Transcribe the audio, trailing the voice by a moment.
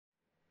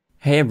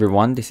Hey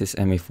everyone, this is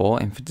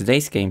ME4 and for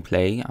today's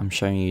gameplay, I'm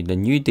showing you the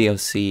new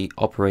DLC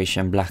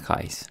Operation Black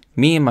Ice.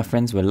 Me and my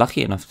friends were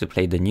lucky enough to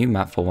play the new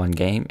map for one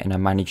game and I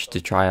managed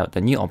to try out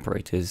the new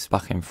operators,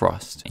 Buck and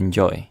Frost.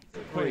 Enjoy.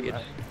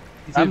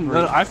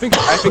 I think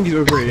he's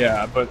over it,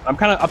 yeah, but I'm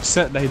kind of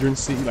upset that he didn't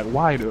see, like,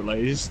 why though, like,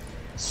 it's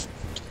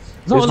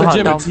not a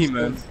legitimate team,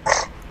 man.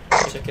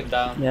 Check it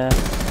down. Yeah,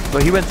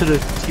 but he went to the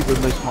team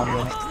with most money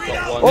on.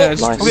 Got one. Yeah,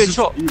 it's I'm getting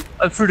shot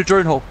through the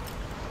drone hole.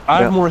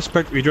 I have more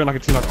respect if you join like a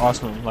team like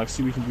Arsenal, like,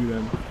 see what we can do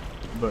then.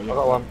 But yeah. I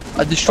got one.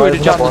 I destroyed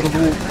the jump on the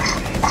wall.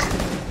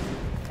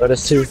 Oh,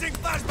 there's two.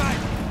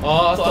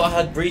 Oh, I thought I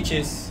had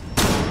breaches.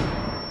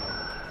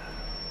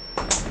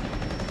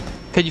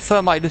 Can you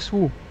thermite this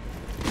wall?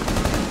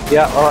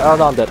 Yeah, alright,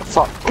 I'm dead.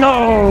 Fuck.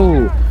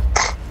 No!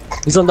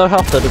 He's on low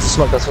health though, there's a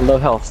smoke that's on low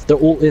health. They're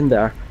all in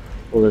there.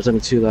 Oh, there's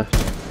only two left.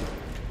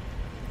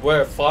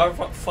 Where? Far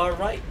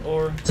right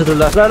or? To the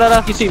left.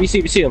 No, you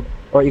see him.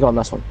 Alright, you got him,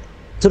 last one.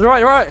 To the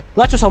right!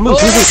 Let yourself move!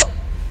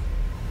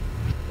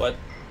 What?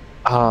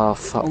 Ah,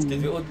 fuck.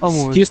 Did we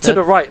all... He's to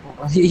the right.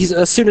 He's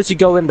as soon as you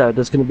go in there,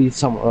 there's gonna be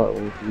some.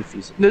 You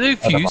fuse it. No, don't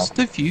fuse,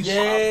 don't fuse.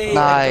 Yay!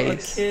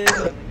 Nice. I got a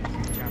kill.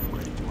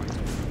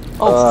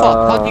 Oh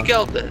fuck, how'd you get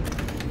up there?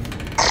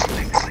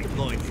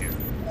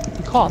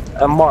 You can't.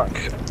 And Mark,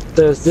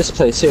 there's this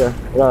place here.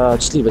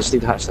 Just leave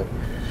the hatch then.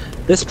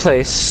 This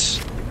place.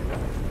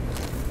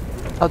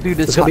 I'll do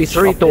this. There's gonna be hatch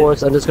three up there.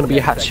 doors and there's gonna be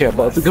a hatch here,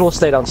 but if we can all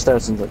stay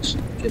downstairs and like.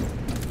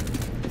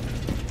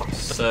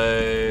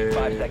 So...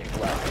 5 seconds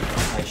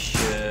left. I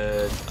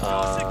should...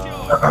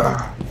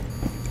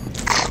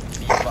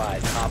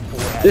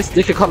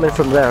 They could come in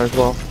from there as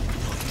well.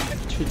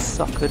 Should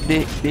suck a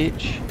dick,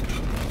 bitch.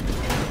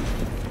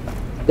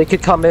 They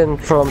could come in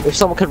from if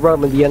someone could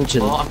roam in the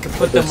engine. Oh, I can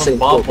put them on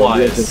barbed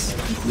wires.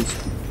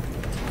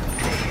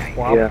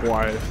 Barbed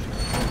wires.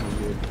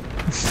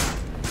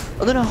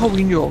 I don't know how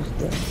we knew I was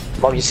there.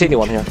 Mom, you see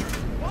anyone here?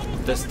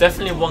 There's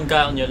definitely one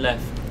guy on your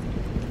left.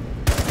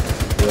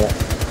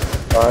 Yeah.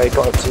 Alright,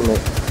 got a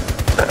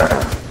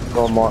teammate.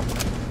 Go on, Mark.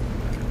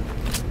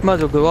 Might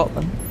as well go up,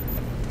 man.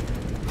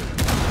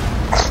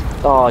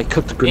 Oh, he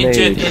cooked a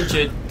grenade.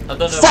 Injured. I don't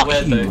know Fuck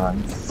where you, though.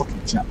 man.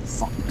 Fucking chap.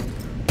 Fuck.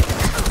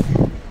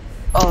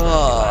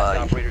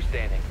 Oh.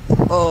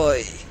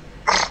 Oi.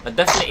 I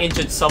definitely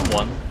injured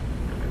someone.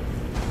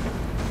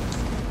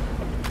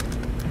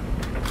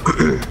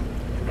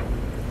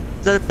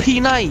 Is that a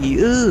P90?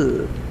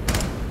 Ugh.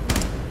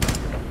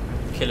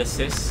 Kill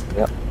assist.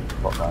 Yep.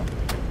 Got that.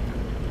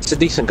 It's a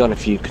decent gun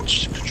if you can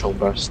control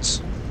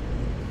bursts.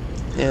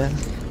 Yeah.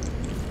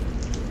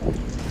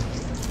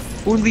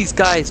 All these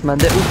guys, man,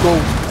 they're all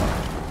gold.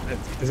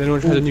 Has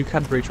anyone tried the new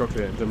Cadbury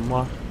chocolate? The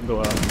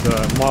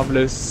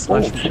marvelous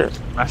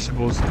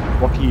Smashables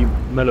Rocky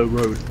Mellow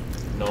Road.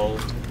 No.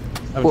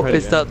 What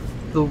is that?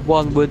 The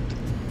one with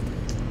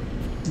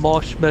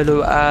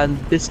marshmallow and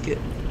biscuit?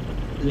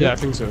 Yeah, I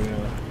think so.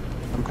 Yeah.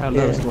 I'm kind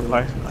of nervous.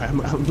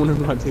 I'm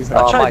wondering how it tastes Oh,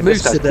 like. tried Mike,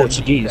 this moves to guy's them.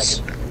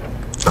 Portuguese.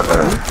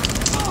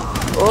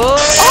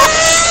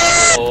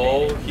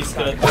 Oh, he's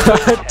gonna do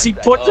it. Team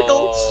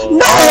Portugal?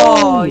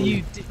 Oh,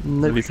 you did.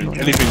 Anything.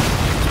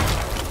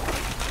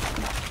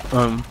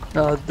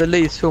 The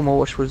latest film I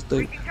watched was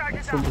dope.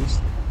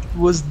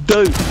 Was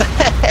dope.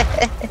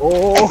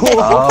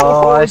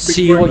 Oh, I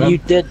see what you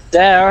did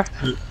there.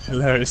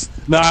 Hilarious.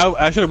 No,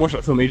 I should have watched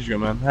that film ages ago,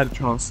 man. I had a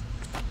chance.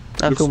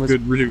 That film was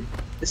good, really.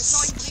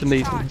 it's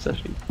amazing. It's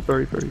actually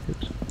very, very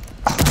good.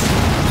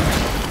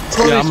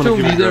 Yeah, I'm This gonna film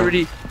give it a you go.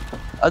 already.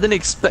 I didn't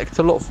expect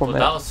a lot from Well, it.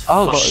 that was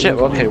Oh fucking shit,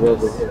 okay, we're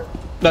over here.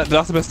 That's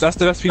the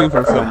best feeling for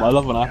a film. I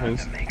love when that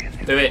happens.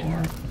 Do it.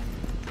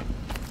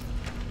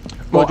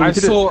 Well, do we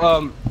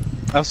do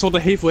I saw the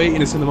Hateful Eight in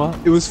the cinema.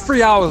 It was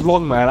 3 hours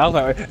long, man. I was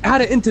like, I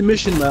had an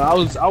intermission, man. I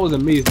was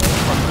amazed.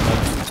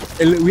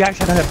 We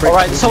actually had a break.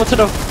 Alright, someone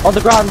on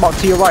the ground, Mark,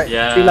 to your right.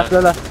 Yeah. To your left,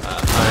 left.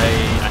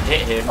 I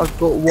hit him. I've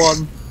got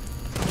one.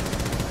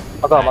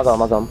 I got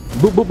him.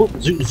 Boop, boop, boop.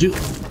 Zoot.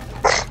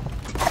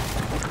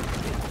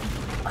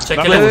 Check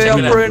Wait, it out. Wait, Check I'm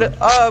it throwing out. it.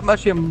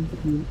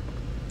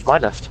 I'm My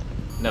left.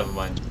 Never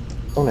mind.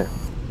 Oh no.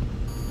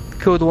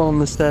 killed the one on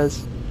the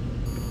stairs.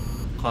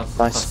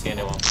 Can't see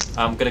anyone.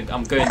 I'm going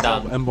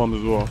down. M-bomb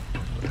as well.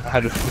 I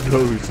had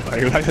loads.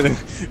 Like,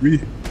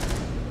 really.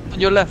 On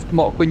your left,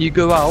 Mark, when you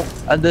go out,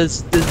 and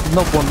there's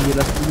another one on your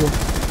left as well.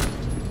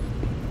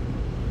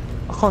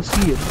 I can't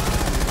see it.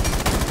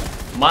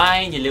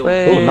 Mine, you little.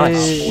 Wait. Oh,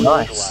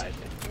 nice.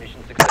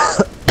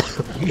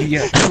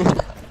 Yeah.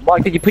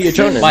 Mike, did you put your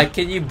drone in? Mike,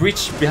 can you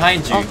breach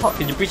behind you?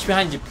 Can you breach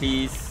behind you,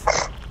 please?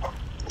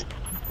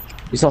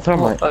 He's not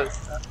thermite. Oh,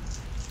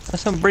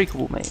 that's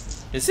unbreakable, mate.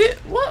 Is it?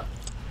 What?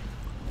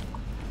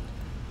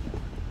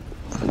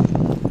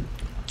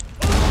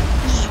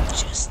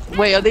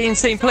 Wait, are they in the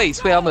same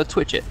place? Wait, I'm gonna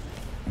twitch it.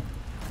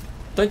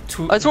 Don't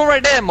tweet. Oh, it's one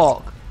right there,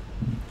 Mark.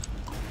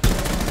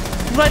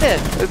 Right there,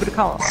 over the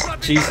counter.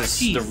 Jesus,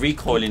 the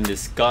recoil in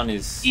this gun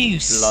is You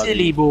bloody.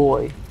 silly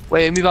boy.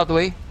 Wait, move out the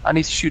way. I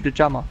need to shoot the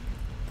jammer.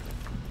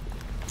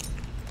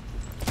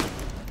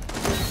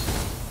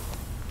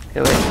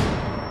 Okay, wait.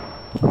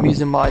 I'm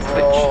using my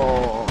Twitch.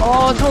 Oh,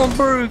 Oh, Oh, someone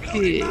broke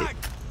it.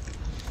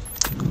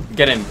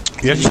 Get him.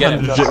 You actually get trying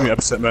him. to legitimately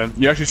upset, man.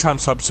 You actually trying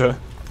to sub, sir.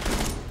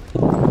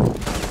 I'm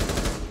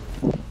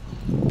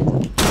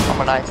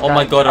a nice guy. Oh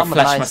my god, I I'm a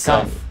flashed nice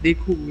myself. Guy. They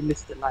call me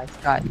Mr. Nice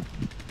Guy.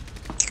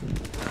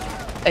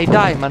 Hey,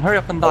 die, man. Hurry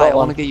up and die. I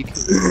wanna get you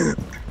killed.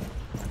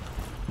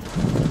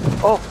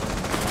 Oh.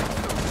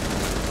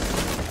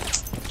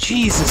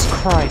 Jesus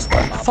Christ,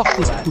 man. Fuck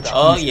this Portuguese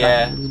Oh guy,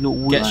 yeah. these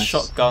little Get wolves.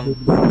 shotgun.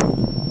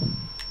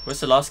 Where's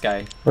the last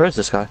guy? Where is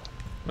this guy?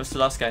 Where's the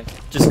last guy?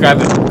 Just grab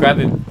him. Grab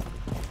him.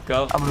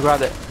 Go. I'm gonna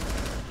grab it.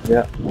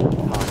 Yeah.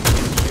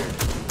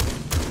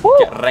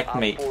 Get wrecked,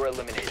 mate.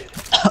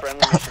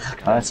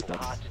 Nice.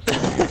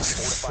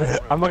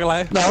 I'm not gonna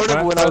lie. No, I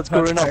remember when I was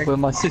growing up Tick. when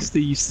my sister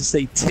used to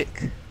say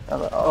tick.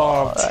 I'm like,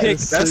 Oh, tick.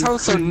 is That so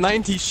sounds so cute.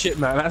 90s shit,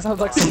 man. That sounds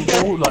like some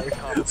cool, like,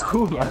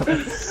 school,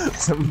 man.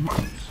 Some...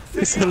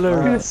 It's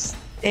hilarious.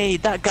 Hey,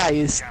 that guy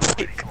is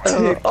tick.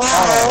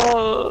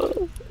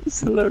 Oh, it's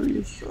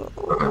hilarious.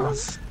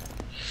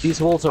 These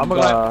walls are I'm not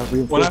gonna lie.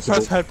 When I reinforceable.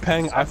 first heard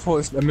peng, I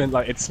thought it meant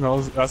like it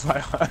smells. That's why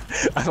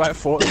I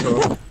thought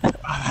so.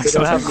 They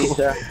don't have these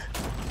there.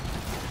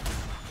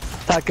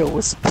 That girl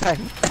was peng.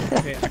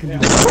 Okay, I can do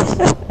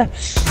that.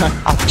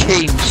 I've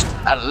changed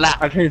a lot.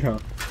 I changed her.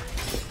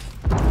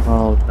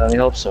 Oh, I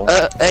hope so.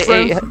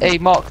 Hey,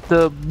 Mark,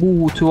 the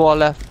wall to our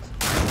left.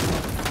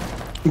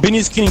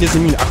 Being skinny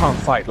doesn't mean I can't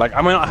fight. Like,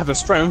 I might not have the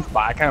strength,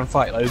 but I can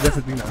fight. Like, there's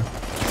definitely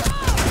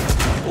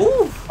no.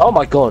 Ooh. Oh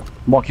my god,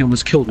 Mark, you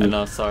almost killed I me.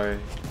 know, sorry.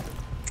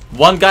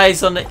 One guy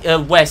is on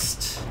the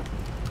west.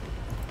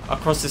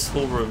 Across this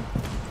whole room.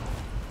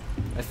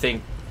 I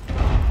think.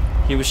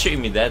 He was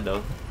shooting me there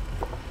though.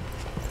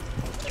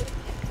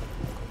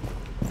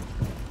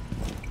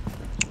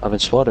 I've been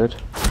spotted.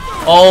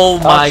 Oh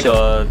my shit.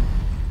 god.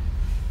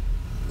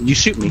 Did you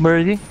shoot me? Where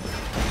is he?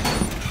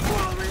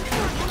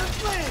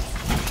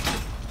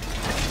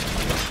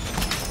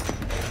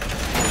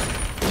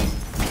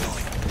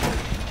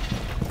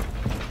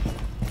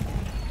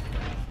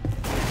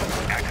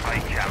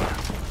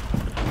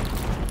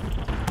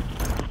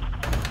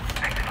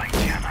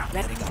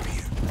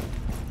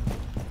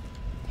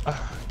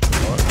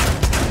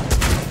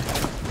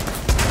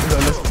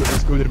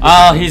 Let's go to the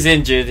Oh, he's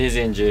injured, he's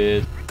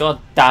injured. God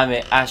damn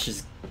it, Ash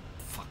is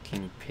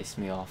fucking pissed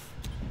me off.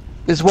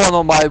 There's one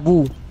on my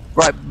wall,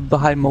 right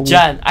behind my wall.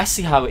 Jan, I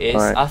see how it is.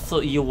 Alright. I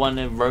thought you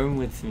wanna roam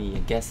with me. I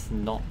guess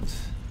not.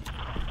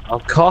 I'm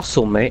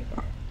castle, mate.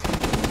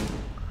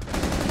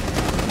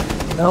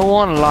 No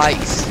one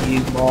likes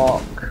you,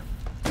 Mark.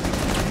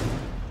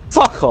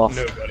 Fuck off.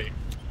 Nobody.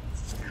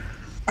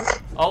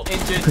 Oh,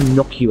 injured. I can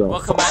knock you out.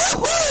 Welcome back.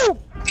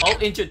 Oh,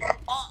 injured.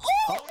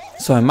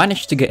 So I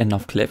managed to get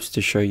enough clips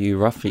to show you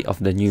roughly of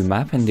the new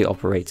map and the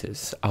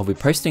operators. I'll be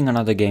posting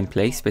another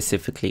gameplay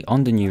specifically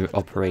on the new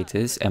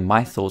operators and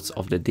my thoughts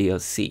of the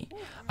DLC.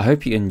 I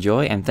hope you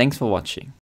enjoy and thanks for watching.